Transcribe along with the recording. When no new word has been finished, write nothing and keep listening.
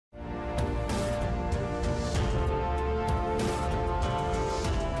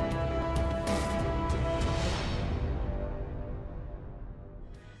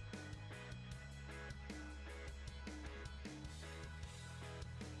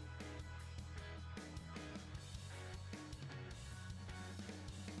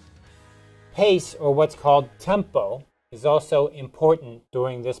Pace, or what's called tempo, is also important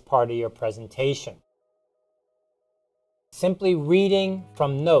during this part of your presentation. Simply reading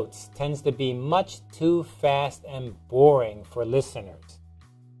from notes tends to be much too fast and boring for listeners.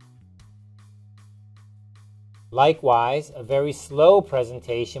 Likewise, a very slow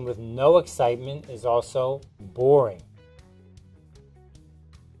presentation with no excitement is also boring.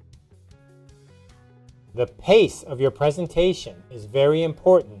 The pace of your presentation is very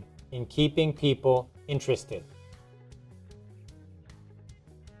important in keeping people interested.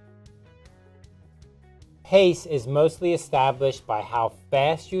 Pace is mostly established by how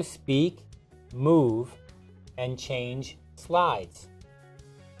fast you speak, move, and change slides.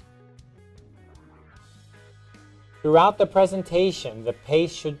 Throughout the presentation, the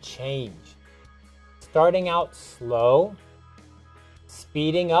pace should change. Starting out slow,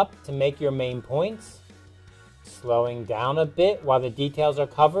 speeding up to make your main points, slowing down a bit while the details are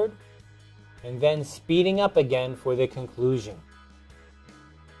covered, and then speeding up again for the conclusion.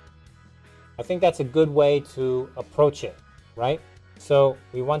 I think that's a good way to approach it, right? So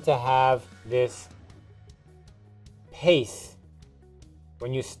we want to have this pace.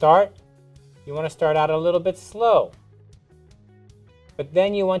 When you start, you want to start out a little bit slow. But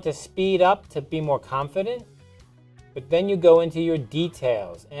then you want to speed up to be more confident. But then you go into your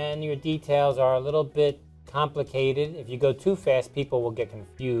details, and your details are a little bit complicated. If you go too fast, people will get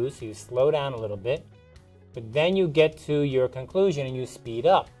confused, so you slow down a little bit. But then you get to your conclusion and you speed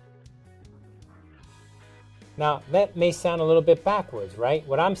up. Now, that may sound a little bit backwards, right?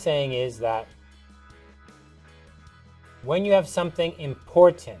 What I'm saying is that when you have something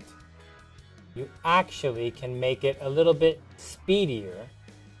important, you actually can make it a little bit speedier,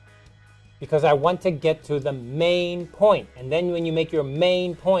 because I want to get to the main point. And then when you make your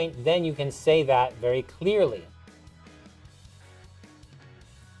main point, then you can say that very clearly.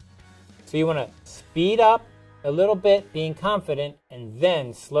 So you want to speed up a little bit, being confident, and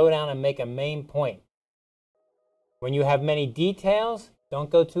then slow down and make a main point. When you have many details, don't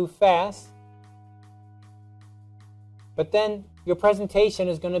go too fast. But then your presentation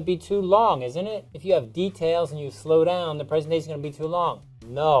is going to be too long, isn't it? If you have details and you slow down, the presentation is going to be too long.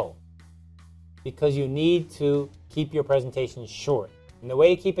 No, because you need to keep your presentation short. And the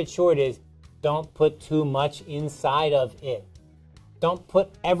way to keep it short is don't put too much inside of it. Don't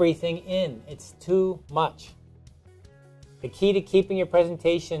put everything in. It's too much. The key to keeping your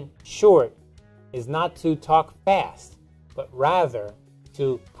presentation short is not to talk fast, but rather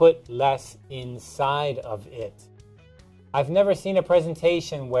to put less inside of it. I've never seen a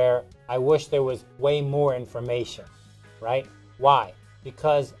presentation where I wish there was way more information, right? Why?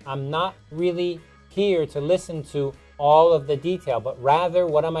 Because I'm not really here to listen to all of the detail, but rather,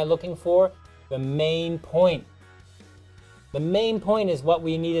 what am I looking for? The main point. The main point is what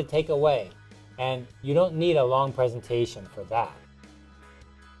we need to take away, and you don't need a long presentation for that.